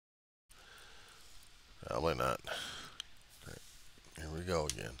Probably not. Here we go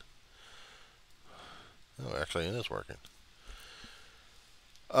again. Oh, actually, it is working.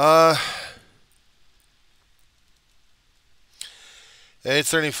 Uh,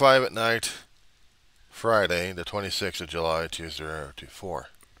 8:35 at night, Friday, the 26th of July, 2024.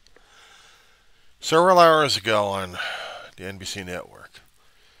 Several hours ago on the NBC network,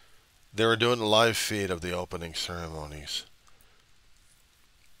 they were doing a live feed of the opening ceremonies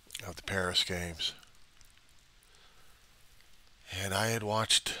of the Paris Games. And I had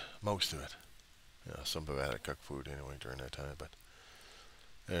watched most of it. Some of it I had to cook food anyway during that time, but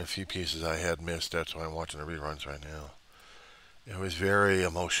there are a few pieces I had missed. That's why I'm watching the reruns right now. It was very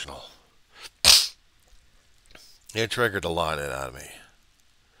emotional. It triggered a lot out of me.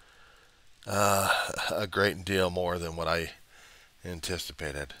 A great deal more than what I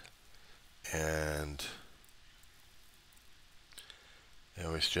anticipated. And it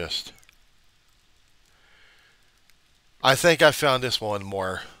was just... I think I found this one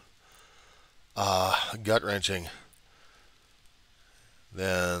more gut-wrenching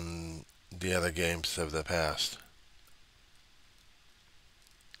than the other games of the past.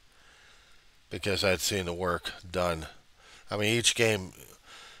 Because I'd seen the work done. I mean, each game,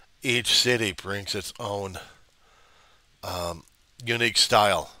 each city brings its own unique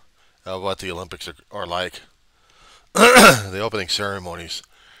style of what the Olympics are like. The opening ceremonies,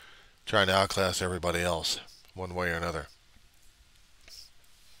 trying to outclass everybody else, one way or another.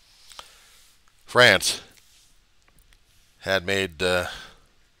 France had made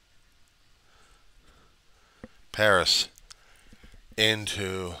Paris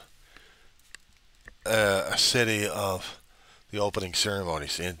into a city of the opening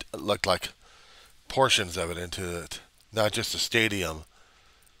ceremonies. It looked like portions of it into it, not just a stadium,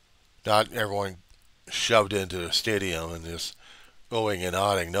 not everyone shoved into the stadium and just going and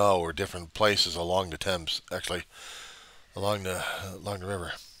nodding. No, we're different places along the Thames, actually along the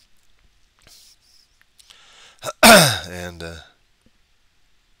river, and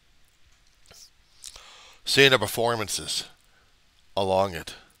seeing the performances along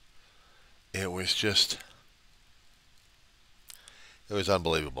it, it was just, it was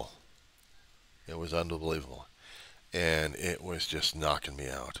unbelievable. It was unbelievable, and it was just knocking me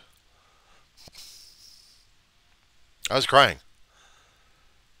out. I was crying.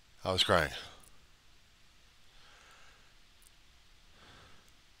 I was crying.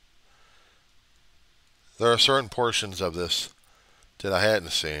 There are certain portions of this that I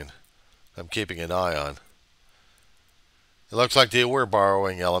hadn't seen. I'm keeping an eye on. It looks like they were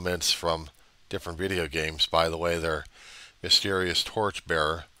borrowing elements from different video games. By the way, their mysterious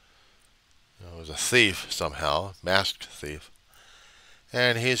torchbearer was a thief somehow, masked thief,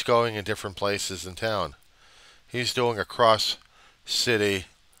 and he's going in different places in town. He's doing a cross-city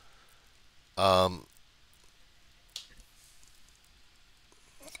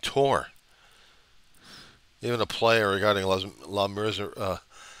tour. Even a play regarding Les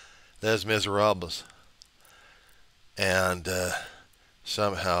Miserables. And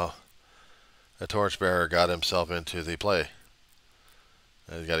somehow the torchbearer got himself into the play.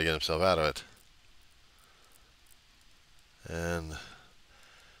 And he's got to get himself out of it. And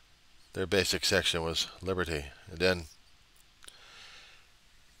their basic section was liberty. And then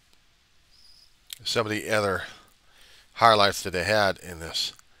some of the other highlights that they had in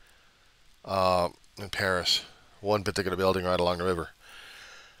this, in Paris, one particular building right along the river.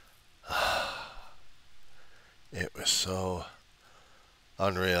 It was so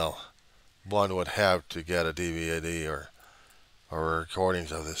unreal. One would have to get a DVD or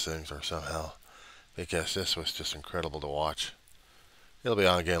recordings of these things or somehow, because this was just incredible to watch. It'll be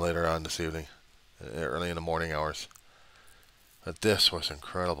on again later on this evening, early in the morning hours. But this was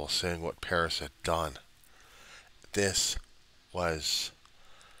incredible, seeing what Paris had done. This was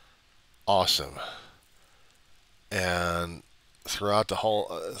awesome. And throughout the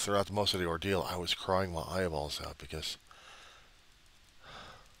most of the ordeal, I was crying my eyeballs out because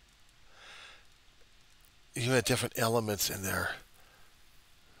you had different elements in there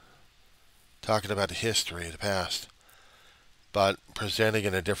talking about the history, the past, but presenting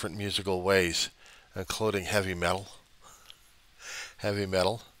it in different musical ways, including heavy metal. Heavy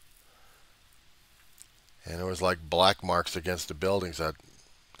metal. And it was like black marks against the buildings. I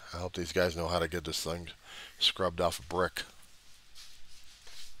hope these guys know how to get this thing scrubbed off a brick.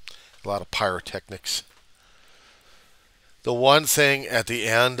 A lot of pyrotechnics. The one thing at the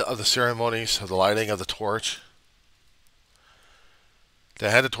end of the ceremonies, of the lighting of the torch, they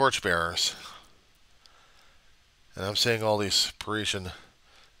had the torchbearers. And I'm seeing all these Parisian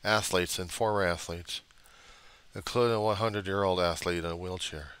athletes and former athletes, including a 100-year-old athlete in a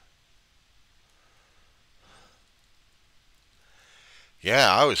wheelchair.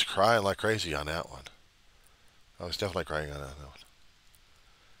 Yeah, I was crying like crazy on that one. I was definitely crying on that one.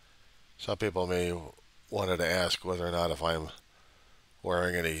 Some people may wanted to ask whether or not if I'm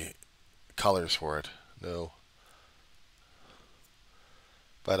wearing any colors for it. No,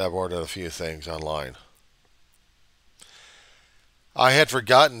 but I've ordered a few things online. I had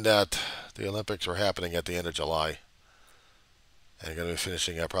forgotten that the Olympics were happening at the end of July and going to be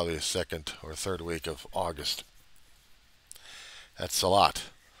finishing at probably the second or third week of August. That's a lot.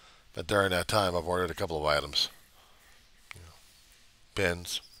 But during that time, I've ordered a couple of items.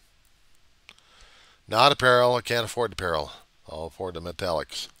 Pins. Not apparel. I can't afford apparel. I'll afford the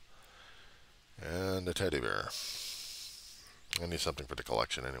metallics. And the teddy bear. I need something for the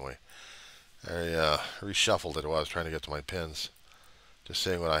collection anyway. I reshuffled it while I was trying to get to my pins. Just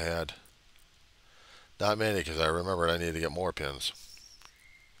seeing what I had. Not many because I remembered I needed to get more pins.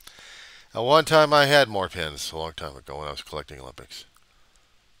 At one time I had more pins a long time ago when I was collecting Olympics.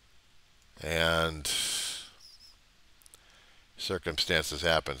 And circumstances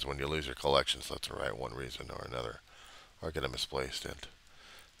happens when you lose your collections left and right, one reason or another, or get them misplaced. And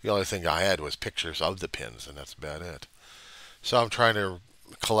the only thing I had was pictures of the pins, and that's about it. So I'm trying to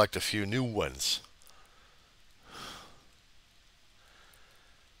collect a few new ones.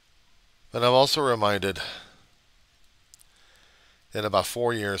 But I'm also reminded that about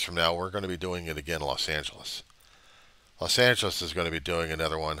 4 years from now, we're going to be doing it again in Los Angeles. Los Angeles is going to be doing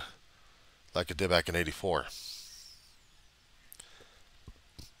another one like it did back in '84.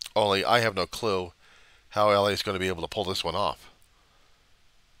 Only I have no clue how LA is going to be able to pull this one off.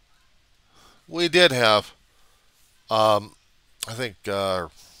 We did have, I think,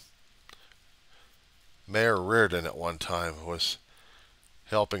 Mayor Reardon at one time was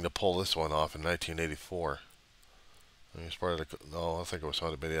helping to pull this one off in 1984. He was part of the, no, I think it was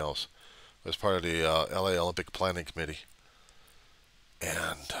somebody else. It was part of the LA Olympic Planning Committee.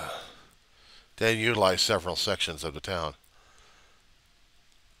 And they utilized several sections of the town.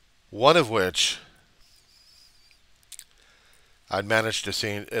 One of which I'd managed to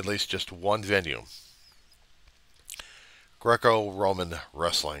see at least just one venue. Greco-Roman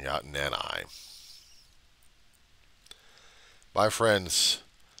wrestling out in Anaheim. My friends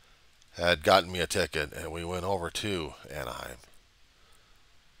had gotten me a ticket and we went over to Anaheim.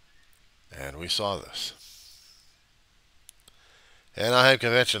 And we saw this. Anaheim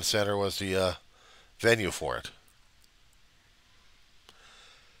Convention Center was the venue for it.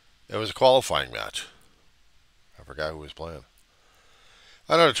 It was a qualifying match. I forgot who was playing.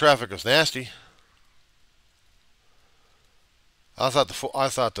 I know the traffic was nasty. I thought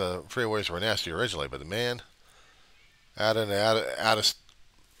the freeways were nasty originally, but the man, out of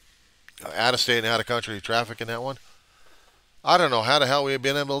state and out of country traffic in that one, I don't know how the hell we have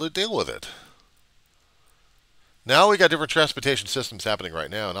been able to deal with it. Now we got different transportation systems happening right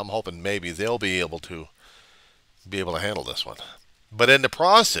now, and I'm hoping maybe they'll be able to handle this one. But in the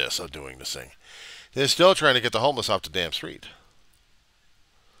process of doing this thing, they're still trying to get the homeless off the damn street.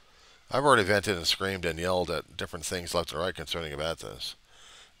 I've already vented and screamed and yelled at different things left and right concerning about this.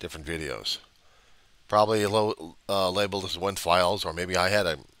 Different videos. Probably labeled as WIN files, or maybe I had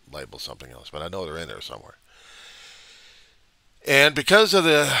to label something else, but I know they're in there somewhere. And because of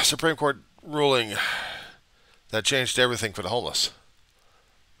the Supreme Court ruling that changed everything for the homeless,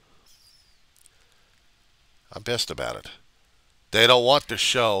 I'm pissed about it. They don't want to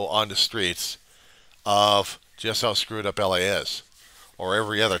show on the streets of just how screwed up LA is, or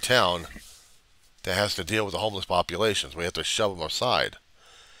every other town that has to deal with the homeless populations. We have to shove them aside.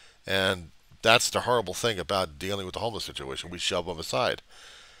 And that's the horrible thing about dealing with the homeless situation. We shove them aside.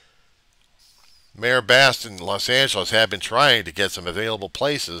 Mayor Bast in Los Angeles had been trying to get some available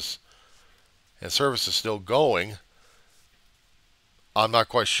places and services still going. I'm not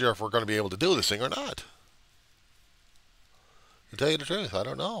quite sure if we're going to be able to do this thing or not. To tell you the truth, I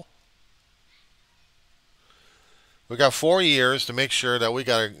don't know. We got 4 years to make sure that we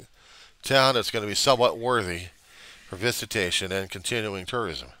got a town that's going to be somewhat worthy for visitation and continuing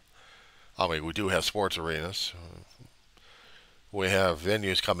tourism. I mean, we do have sports arenas. We have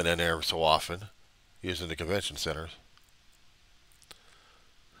venues coming in there so often, using the convention centers.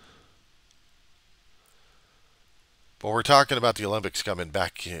 But we're talking about the Olympics coming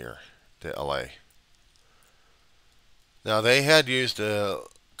back here to LA. Now, they had used the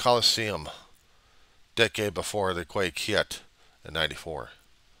Coliseum decade before the quake hit in '94.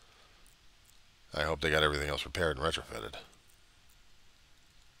 I hope they got everything else repaired and retrofitted.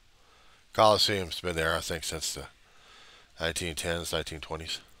 Coliseum's been there, I think, since the 1910s,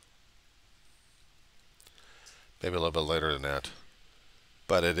 1920s. Maybe a little bit later than that.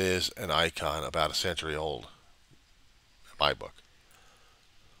 But it is an icon about a century old, in my book.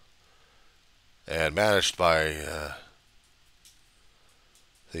 and managed by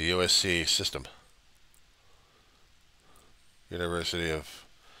the USC system, University of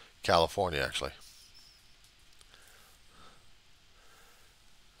California, actually.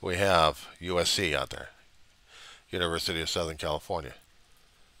 We have USC out there, University of Southern California,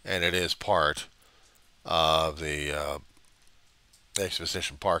 and it is part of the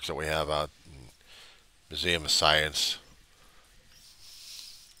exposition parks that we have out in Museum of Science.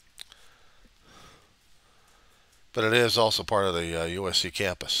 But it is also part of the USC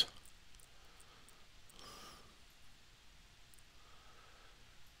campus.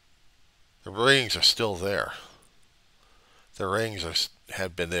 The rings are still there. The rings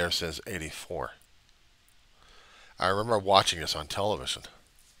have been there since '84. I remember watching this on television.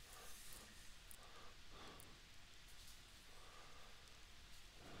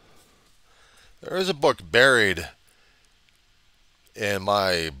 There is a book buried in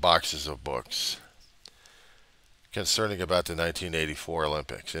my boxes of books concerning about the 1984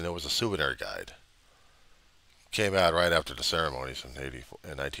 Olympics, and it was a souvenir guide. Came out right after the ceremonies in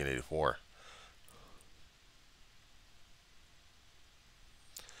 1984.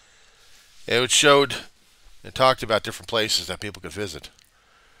 It showed and talked about different places that people could visit.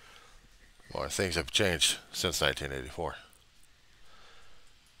 Well, things have changed since 1984.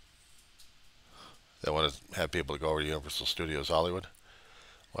 They want to have people to go over to Universal Studios Hollywood.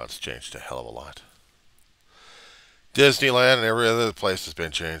 Well, it's changed a hell of a lot. Disneyland and every other place has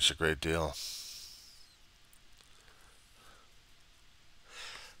been changed a great deal.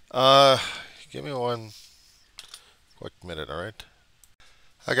 Give me one quick minute, alright?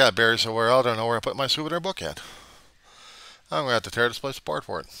 I got buried somewhere. I don't know where I put my souvenir book at. I'm going to have to tear this place apart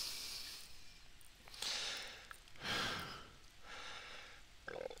for it.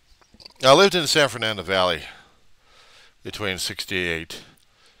 I lived in the San Fernando Valley between '68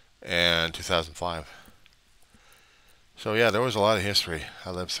 and 2005. So yeah, there was a lot of history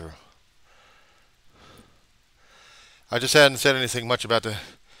I lived through. I just hadn't said anything much about the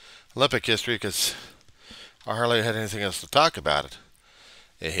Olympic history because I hardly had anything else to talk about it.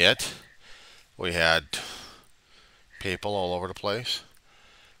 It hit. We had people all over the place.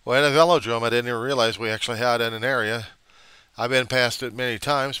 We had a velodrome I didn't even realize we actually had in an area. I've been past it many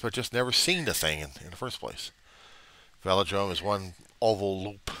times, but just never seen the thing in the first place. Velodrome is one oval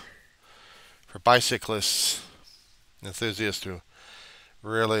loop for bicyclists, enthusiasts to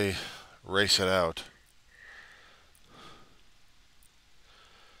really race it out.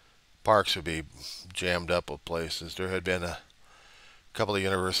 Parks would be jammed up with places. There had been a couple of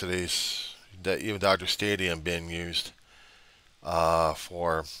universities, even Dodger Stadium being used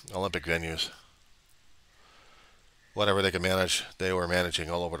for Olympic venues. Whatever they could manage, they were managing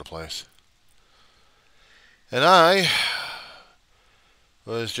all over the place. And I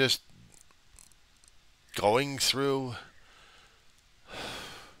was just going through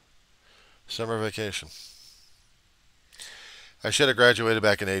summer vacation. I should have graduated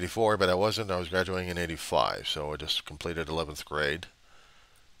back in '84, but I wasn't. I was graduating in '85, so I just completed 11th grade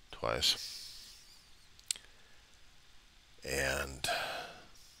twice. And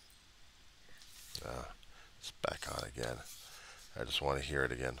it's back on again. I just want to hear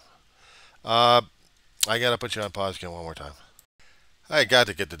it again. I got to put you on pause again one more time. I got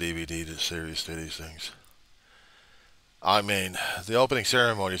to get the DVD to series to these things. I mean, the opening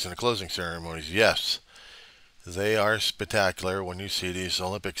ceremonies and the closing ceremonies, yes, they are spectacular when you see these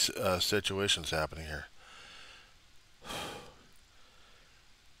Olympic situations happening here.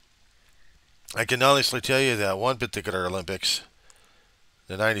 I can honestly tell you that one particular Olympics,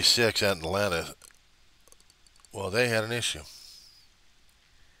 the '96 at Atlanta, well, they had an issue.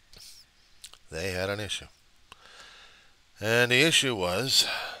 They had an issue. And the issue was,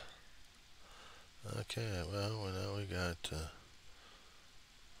 okay, well, now we got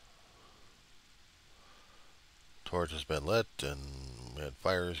torch has been lit and we had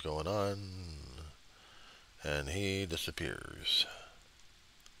fires going on, and he disappears.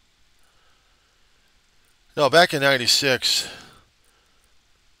 No, back in '96,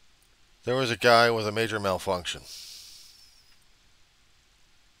 there was a guy with a major malfunction.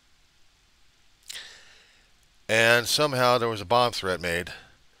 And somehow there was a bomb threat made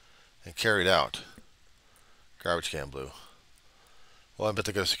and carried out. Garbage can blew. One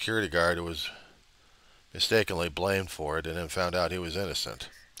particular security guard who was mistakenly blamed for it and then found out he was innocent.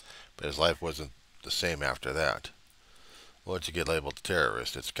 But his life wasn't the same after that. Once you get labeled a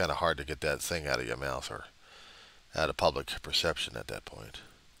terrorist, it's kind of hard to get that thing out of your mouth or out of public perception at that point.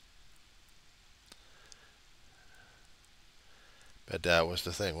 But that was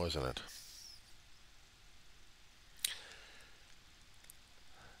the thing, wasn't it?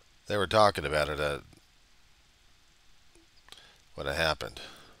 They were talking about it when it happened.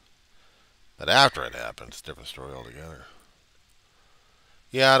 But after it happened, it's a different story altogether.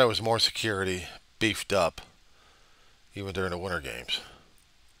 Yeah, there was more security beefed up, even during the Winter Games.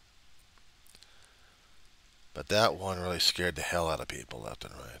 But that one really scared the hell out of people left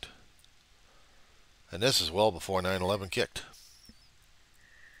and right. And this is well before 9/11 kicked.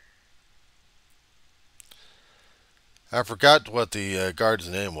 I forgot what the guard's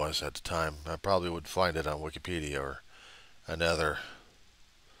name was at the time. I probably would find it on Wikipedia or another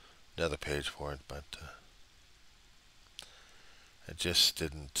page for it, but it just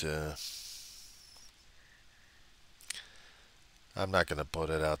didn't. I'm not going to put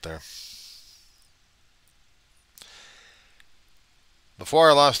it out there. Before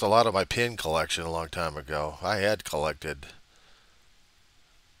I lost a lot of my pin collection a long time ago, I had collected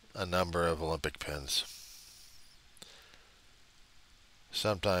a number of Olympic pins.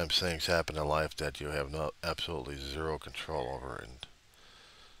 Sometimes things happen in life that you have absolutely zero control over, and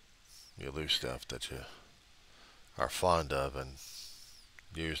you lose stuff that you are fond of and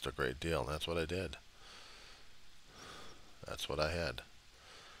used a great deal. And that's what I did. That's what I had.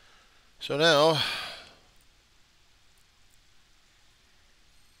 So now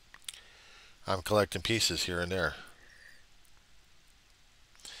I'm collecting pieces here and there.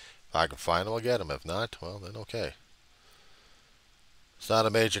 If I can find them, I'll get them. If not, well, then okay. It's not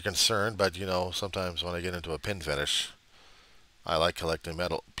a major concern, but you know, sometimes when I get into a pin finish, I like collecting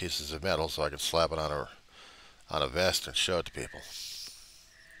metal pieces of metal so I can slap it on a vest and show it to people.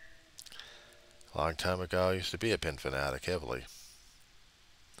 A long time ago, I used to be a pin fanatic heavily.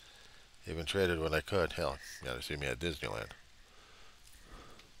 Even traded when I could. Hell, you got to see me at Disneyland.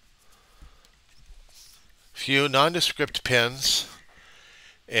 Few nondescript pins,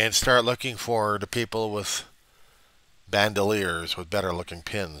 and start looking for the people with bandoliers with better looking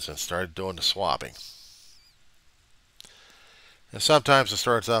pins, and start doing the swapping. And sometimes it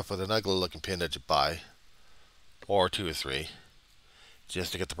starts off with an ugly looking pin that you buy, or two or three,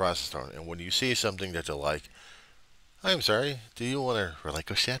 just to get the process started. And when you see something that you like, I'm sorry, do you want to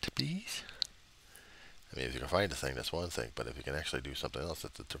relinquish that, please? I mean, if you can find a thing, that's one thing, but if you can actually do something else,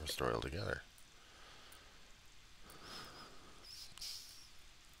 that's a different story altogether.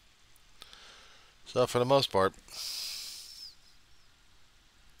 So for the most part,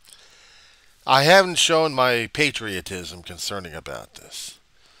 I haven't shown my patriotism concerning about this.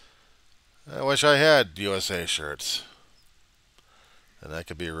 I wish I had USA shirts. And I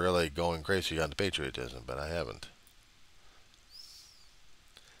could be really going crazy on the patriotism, but I haven't.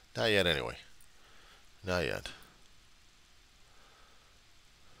 Not yet, anyway. Not yet.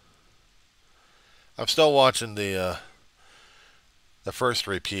 I'm still watching the first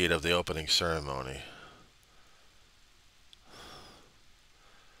repeat of the opening ceremony.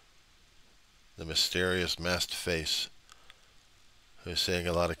 The mysterious masked face who's seeing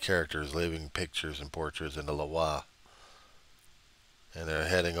a lot of characters leaving pictures and portraits in the Loire. And they're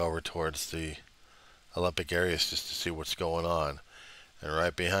heading over towards the Olympic areas just to see what's going on. And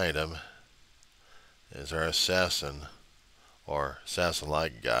right behind him is our assassin, or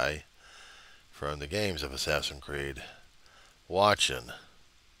assassin-like guy, from the games of Assassin's Creed, watching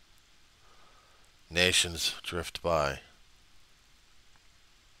nations drift by.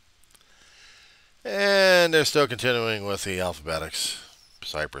 And they're still continuing with the alphabetics.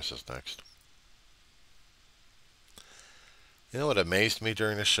 Cyprus is next. You know what amazed me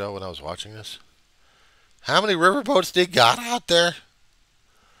during this show when I was watching this? How many riverboats they got out there?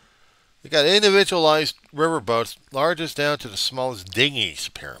 They got individualized riverboats, largest down to the smallest dinghies,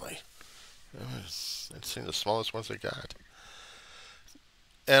 apparently. I've seen the smallest ones they got.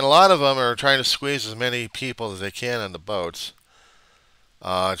 And a lot of them are trying to squeeze as many people as they can on the boats.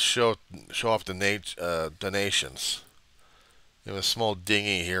 Show off the nations. You have a small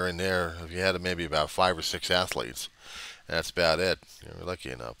dinghy here and there. If you had maybe about 5 or 6 athletes, that's about it. You're lucky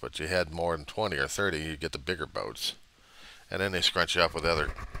enough. But you had more than 20 or 30, you get the bigger boats, and then they scrunch you up with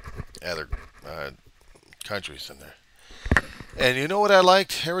other countries in there. And you know what I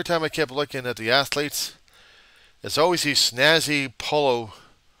liked? Every time I kept looking at the athletes, it's always these snazzy polo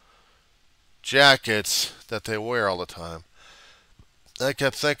jackets that they wear all the time. I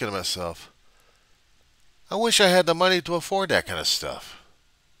kept thinking to myself, I wish I had the money to afford that kind of stuff.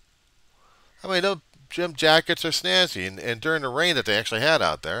 I mean, those gym jackets are snazzy, and during the rain that they actually had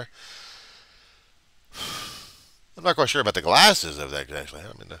out there, I'm not quite sure about the glasses of that actually.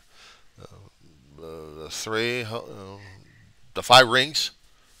 I mean, the 5 rings,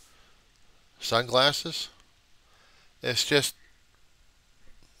 sunglasses. It's just,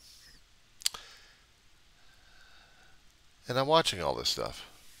 and I'm watching all this stuff.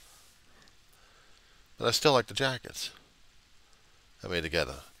 But I still like the jackets. I mean, to get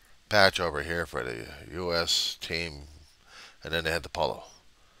a patch over here for the U.S. team, and then they had the polo.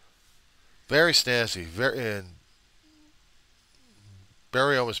 Very snazzy, very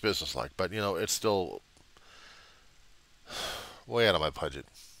almost businesslike, but it's still way out of my budget.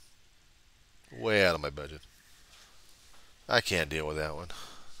 Way out of my budget. I can't deal with that one.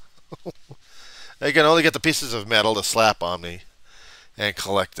 I can only get the pieces of metal to slap on me and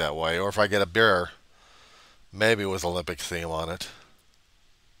collect that way. Or if I get a bear, maybe with Olympic theme on it.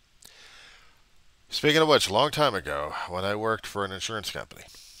 Speaking of which, a long time ago, when I worked for an insurance company,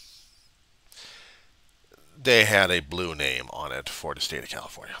 they had a blue name on it for the state of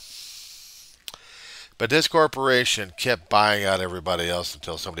California. But this corporation kept buying out everybody else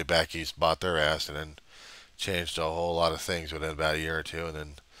until somebody back east bought their ass and then changed a whole lot of things within about a year or two. And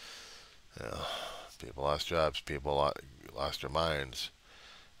then people lost jobs. People lost their minds.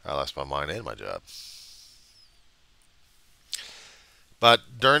 I lost my mind and my job. But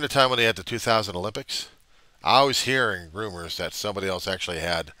during the time when they had the 2000 Olympics, I was hearing rumors that somebody else actually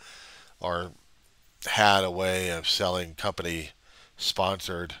had a way of selling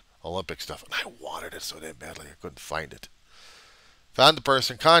company-sponsored Olympic stuff. And I wanted it so damn badly. I couldn't find it. Found the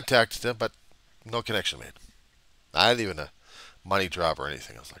person, contacted them, but no connection made. Not even a money drop or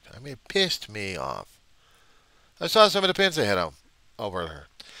anything. I was like, it pissed me off. I saw some of the pins they had on over there.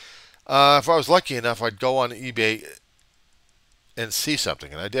 If I was lucky enough, I'd go on eBay and see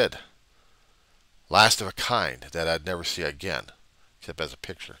something, and I did. Last of a kind that I'd never see again, except as a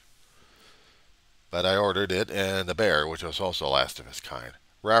picture. But I ordered it, and the bear, which was also last of its kind,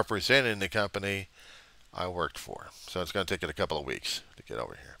 representing the company I worked for. So it's going to take it a couple of weeks to get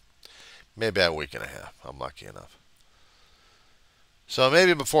over here. Maybe a week and a half. I'm lucky enough. So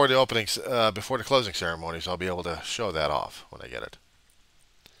maybe before the closing ceremonies, I'll be able to show that off when I get it.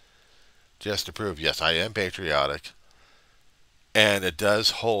 Just to prove, yes, I am patriotic. And it does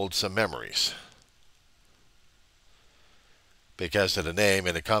hold some memories. Because of the name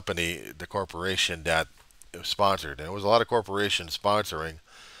and the company, the corporation that it was sponsored. And it was a lot of corporations sponsoring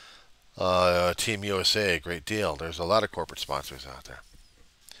Team USA, a great deal. There's a lot of corporate sponsors out there.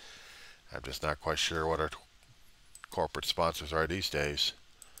 I'm just not quite sure what our corporate sponsors are these days,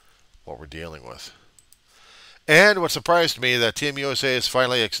 what we're dealing with. And what surprised me, that Team USA has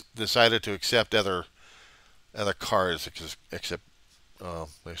finally decided to accept other cards, except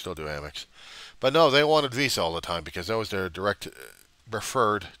they still do Amex. But no, they wanted Visa all the time because that was their direct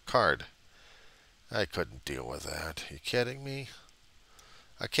preferred card. I couldn't deal with that. Are you kidding me?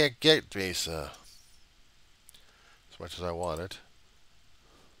 I can't get Visa as much as I want it.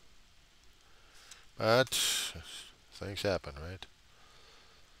 But things happen, right?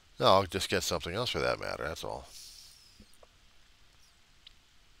 No, I'll just get something else for that matter, that's all.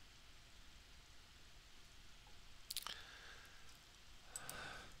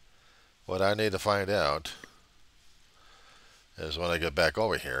 What I need to find out is when I get back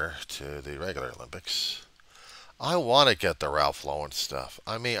over here to the regular Olympics, I want to get the Ralph Lauren stuff.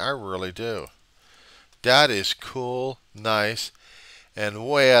 I mean, I really do. That is cool, nice, and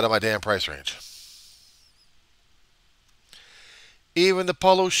way out of my damn price range. Even the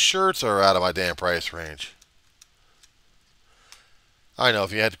polo shirts are out of my damn price range. I know,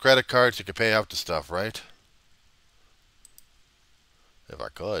 if you had credit cards, you could pay out the stuff, right? If I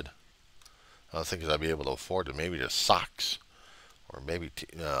could. I don't think I'd be able to afford it. Maybe just socks. Or maybe,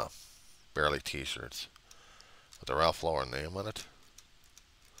 barely t-shirts. With the Ralph Lauren name on it.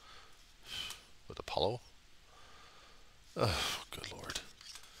 With the polo. Oh, good Lord.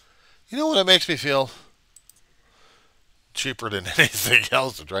 You know what it makes me feel? Cheaper than anything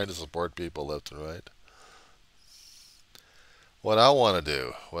else than trying to support people left and right. What I want to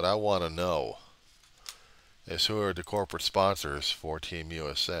do, what I want to know, is who are the corporate sponsors for Team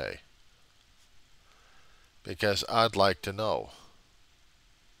USA. Because I'd like to know.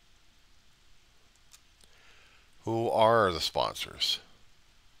 Who are the sponsors?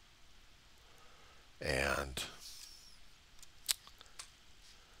 And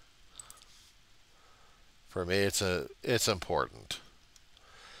for me, it's important.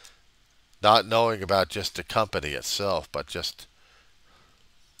 Not knowing about just the company itself, but just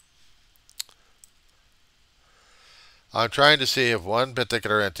I'm trying to see if one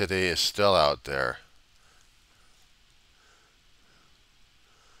particular entity is still out there.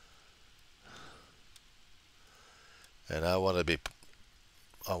 And I want to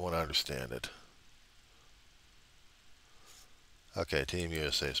understand it. Okay, Team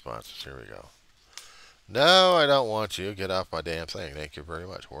USA sponsors. Here we go. No, I don't want you. Get off my damn thing. Thank you very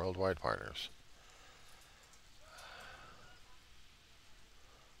much. Worldwide partners.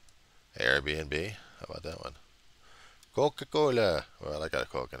 Airbnb. How about that one? Coca-Cola. Well, I got a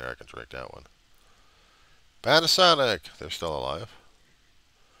Coke in there. I can drink that one. Panasonic. They're still alive.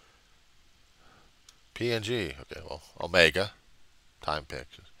 P&G. Okay, well, Omega. Time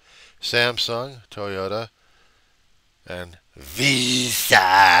Pictures. Samsung, Toyota, and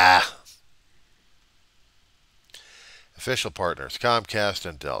Visa. Official partners, Comcast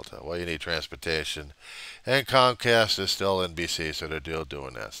and Delta. Well, you need transportation. And Comcast is still NBC, so they're still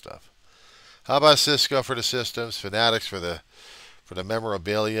doing that stuff. How about Cisco for the systems, Fanatics for the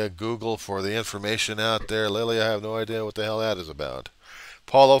memorabilia, Google for the information out there. Lily, I have no idea what the hell that is about.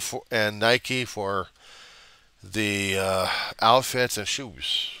 Polo and Nike for the outfits and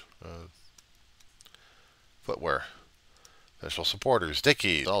shoes. Footwear. Official supporters,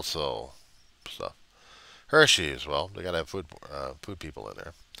 Dickies, also stuff. Hershey's, well, they gotta have food people in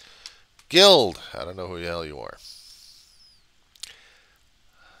there. Guild, I don't know who the hell you are.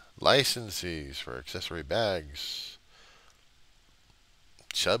 Licensees for accessory bags.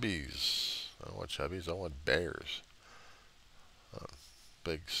 Chubbies. I don't want Chubbies, I want Bears.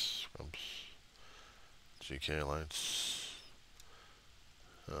 Big Scrumps. GK Lights.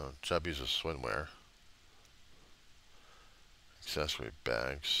 Chubbies is swimwear. Accessory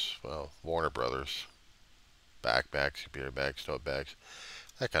bags. Well, Warner Brothers. Backpacks, computer bags, tote bags.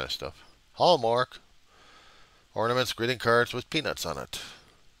 That kind of stuff. Hallmark. Ornaments, greeting cards with peanuts on it.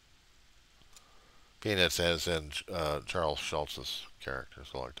 Peanuts as in Charles Schultz's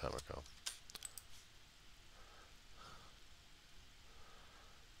characters a long time ago.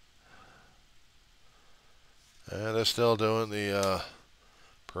 And they're still doing the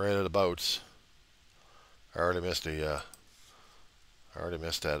parade of the boats. I already missed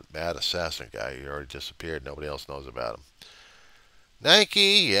that bad assassin guy. He already disappeared. Nobody else knows about him.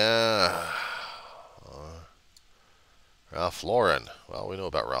 Nike, yeah. Ralph Lauren. Well, we know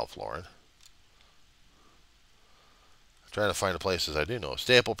about Ralph Lauren. I'm trying to find the places I do know.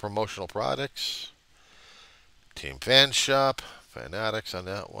 Staple Promotional Products. Team Fan Shop. Fanatics on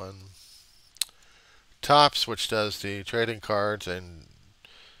that one. Topps, which does the trading cards and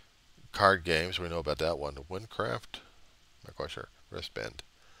card games. We know about that one. Windcraft. Not quite sure. Wristband.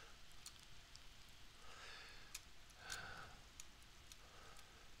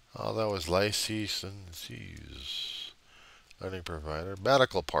 Oh, that was licensees. Learning provider.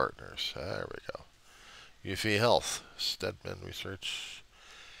 Medical partners. There we go. UFE Health. Stedman Research.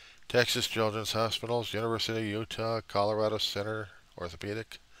 Texas Children's Hospitals. University of Utah. Colorado Center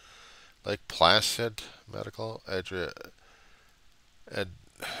Orthopedic. Lake Placid Medical. Adriatic.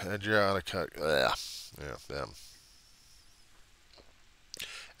 Yeah, them.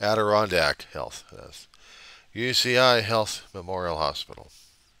 Adirondack Health. Yes. UCI Health Memorial Hospital.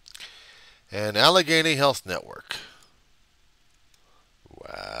 And Allegheny Health Network.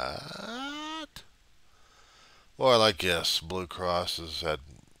 What? Well, I guess Blue Cross has had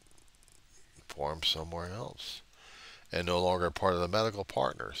formed somewhere else. And no longer part of the medical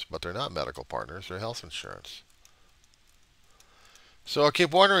partners. But they're not medical partners, they're health insurance. So I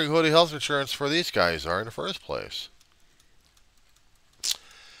keep wondering who the health insurance for these guys are in the first place.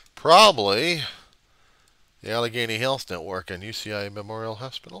 Probably the Allegheny Health Network and UCI Memorial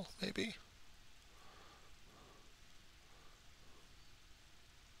Hospital, maybe?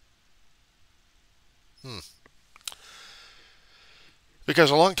 Because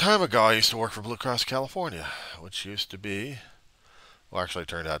a long time ago I used to work for Blue Cross California, which used to be, well, actually it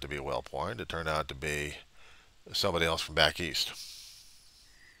turned out to be WellPoint. It turned out to be somebody else from back east.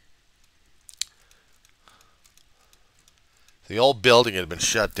 The old building had been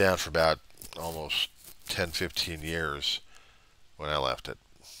shut down for about almost 10, 15 years when I left it.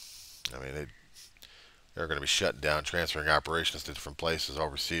 I mean, they're going to be shutting down, transferring operations to different places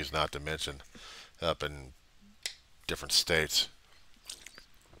overseas, not to mention up in different states.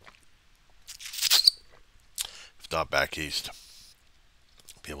 If not back east.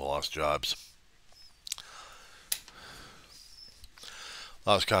 People lost jobs.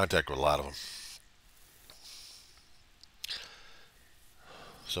 Lost contact with a lot of them.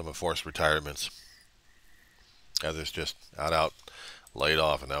 Some enforced retirements. Others just out, laid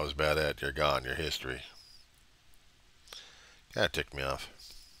off, and that was about it. You're gone. You're history. That ticked me off.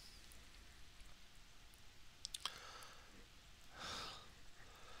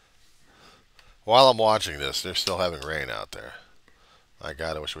 While I'm watching this, they're still having rain out there. My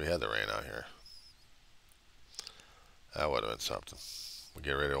God, I wish we had the rain out here. That would have been something. We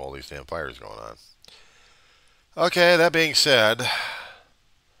get rid of all these damn fires going on. Okay, that being said,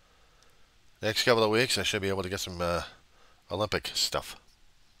 next couple of weeks I should be able to get some Olympic stuff.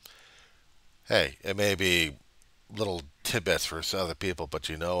 Hey, it may be little tidbits for other people, but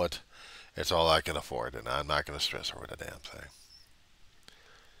you know what? It's all I can afford, and I'm not going to stress over the damn thing.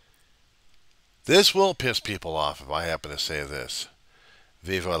 This will piss people off if I happen to say this.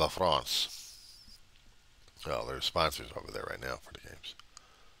 Vive la France. Well, there's sponsors over there right now for the games.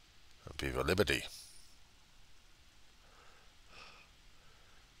 Viva Liberty.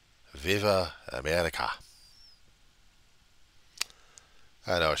 Viva America.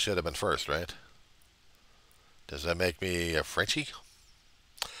 I know, it should have been first, right? Does that make me a Frenchie?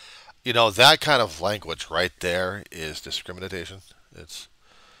 You know, that kind of language right there is discrimination. It's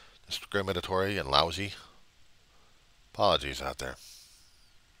discriminatory and lousy. Apologies out there.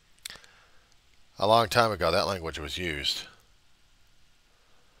 A long time ago, that language was used.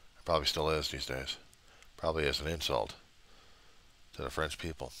 It probably still is these days. Probably as an insult to the French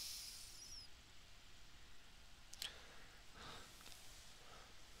people.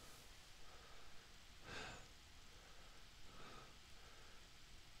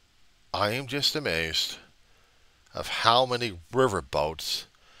 I am just amazed of how many riverboats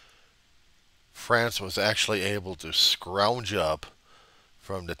France was actually able to scrounge up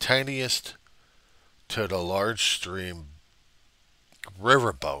from the tiniest to the large stream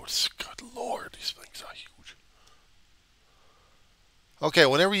riverboats. Good Lord, these things are huge. Okay,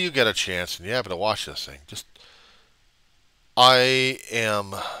 whenever you get a chance and you happen to watch this thing, I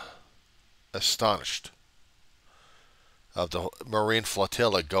am astonished of the Marine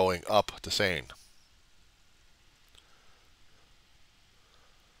flotilla going up the Seine.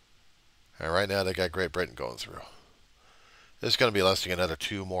 And right now they got Great Britain going through. It's going to be lasting another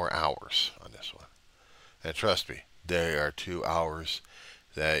 2 more hours on this one. And trust me, there are 2 hours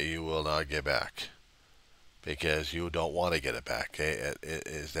that you will not get back. Because you don't want to get it back. Okay?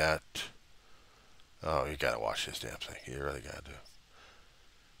 Is that... Oh, you got to watch this damn thing. You really got to do.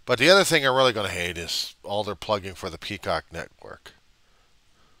 But the other thing I'm really going to hate is all their plugging for the Peacock network.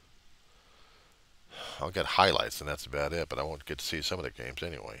 I'll get highlights and that's about it, but I won't get to see some of the games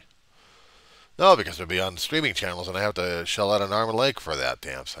anyway. No, because it'll be on streaming channels and I have to shell out an arm and leg for that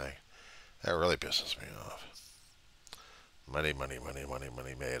damn thing. That really pisses me off. Money, money, money, money,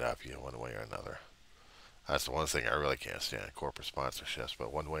 money made off you one way or another. That's the one thing I really can't stand, corporate sponsorships,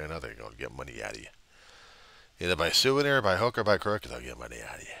 but one way or another you're going to get money out of you. Either by souvenir, by hook, or by crook, they'll get money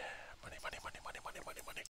out of you.